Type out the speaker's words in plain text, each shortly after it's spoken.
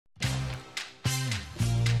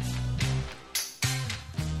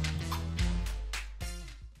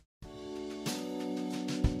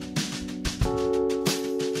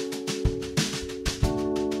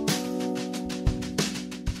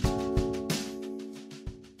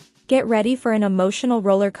Get ready for an emotional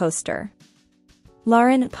roller coaster.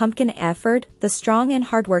 Lauryn Pumpkin Efird, the strong and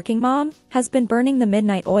hardworking mom, has been burning the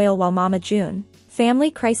midnight oil while Mama June. Family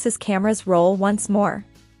crisis cameras roll once more.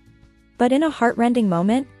 But in a heart-rending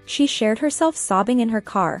moment, she shared herself sobbing in her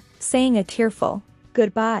car, saying a tearful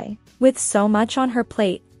goodbye. With so much on her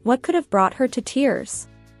plate, what could have brought her to tears?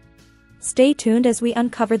 Stay tuned as we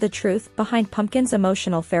uncover the truth behind Pumpkin's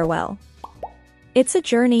emotional farewell. It's a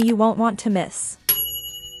journey you won't want to miss.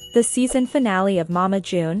 The season finale of Mama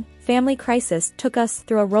June, Family Crisis took us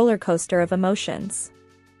through a roller coaster of emotions.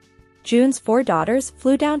 June's 4 daughters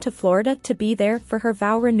flew down to Florida to be there for her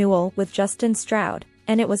vow renewal with Justin Stroud,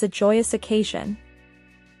 and it was a joyous occasion.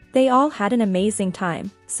 They all had an amazing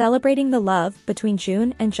time, celebrating the love between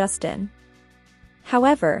June and Justin.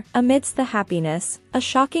 However, amidst the happiness, a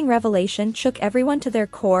shocking revelation shook everyone to their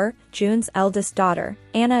core. June's eldest daughter,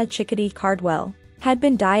 Anna Chickadee Cardwell, had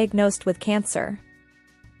been diagnosed with cancer.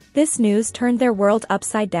 This news turned their world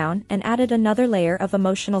upside down and added another layer of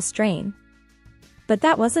emotional strain. But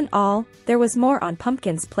that wasn't all, there was more on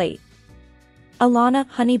Pumpkin's plate. Alana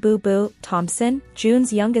Honey Boo Boo Thompson,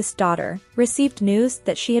 June's youngest daughter, received news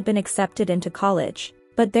that she had been accepted into college,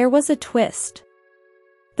 but there was a twist.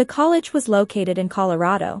 The college was located in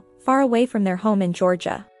Colorado, far away from their home in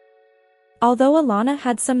Georgia. Although Alana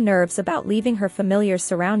had some nerves about leaving her familiar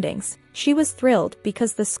surroundings, she was thrilled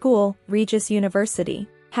because the school, Regis University,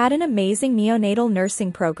 had an amazing neonatal nursing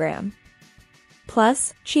program.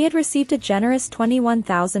 Plus, she had received a generous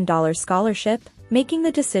 $21,000 scholarship, making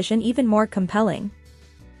the decision even more compelling.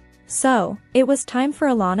 So, it was time for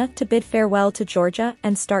Alana to bid farewell to Georgia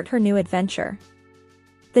and start her new adventure.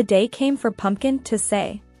 The day came for Pumpkin to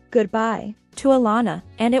say goodbye to Alana,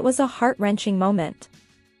 and it was a heart-wrenching moment.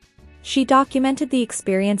 She documented the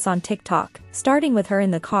experience on TikTok, starting with her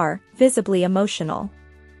in the car, visibly emotional.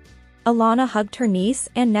 Alana hugged her niece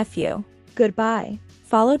and nephew goodbye,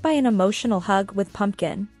 followed by an emotional hug with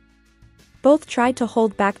Pumpkin. Both tried to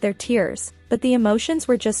hold back their tears, but the emotions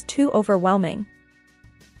were just too overwhelming.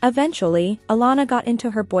 Eventually, Alana got into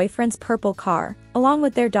her boyfriend's purple car, along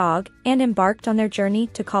with their dog, and embarked on their journey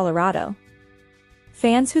to Colorado.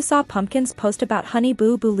 Fans who saw Pumpkin's post about Honey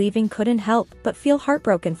Boo Boo leaving couldn't help but feel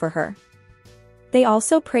heartbroken for her. They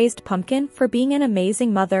also praised Pumpkin for being an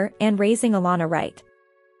amazing mother and raising Alana right.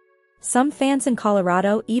 Some fans in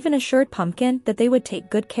Colorado even assured Pumpkin that they would take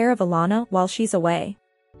good care of Alana while she's away.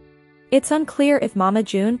 It's unclear if Mama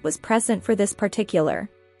June was present for this particular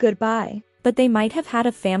goodbye, but they might have had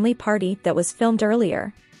a family party that was filmed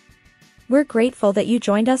earlier. We're grateful that you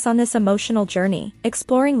joined us on this emotional journey,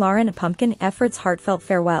 exploring Lauryn Pumpkin Efird's heartfelt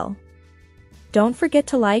farewell. Don't forget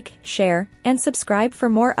to like, share, and subscribe for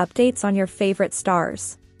more updates on your favorite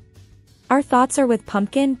stars. Our thoughts are with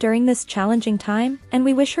Pumpkin during this challenging time, and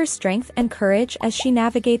we wish her strength and courage as she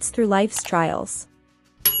navigates through life's trials.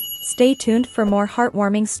 Stay tuned for more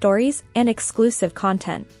heartwarming stories and exclusive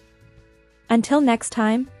content. Until next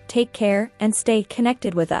time, take care and stay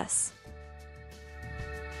connected with us.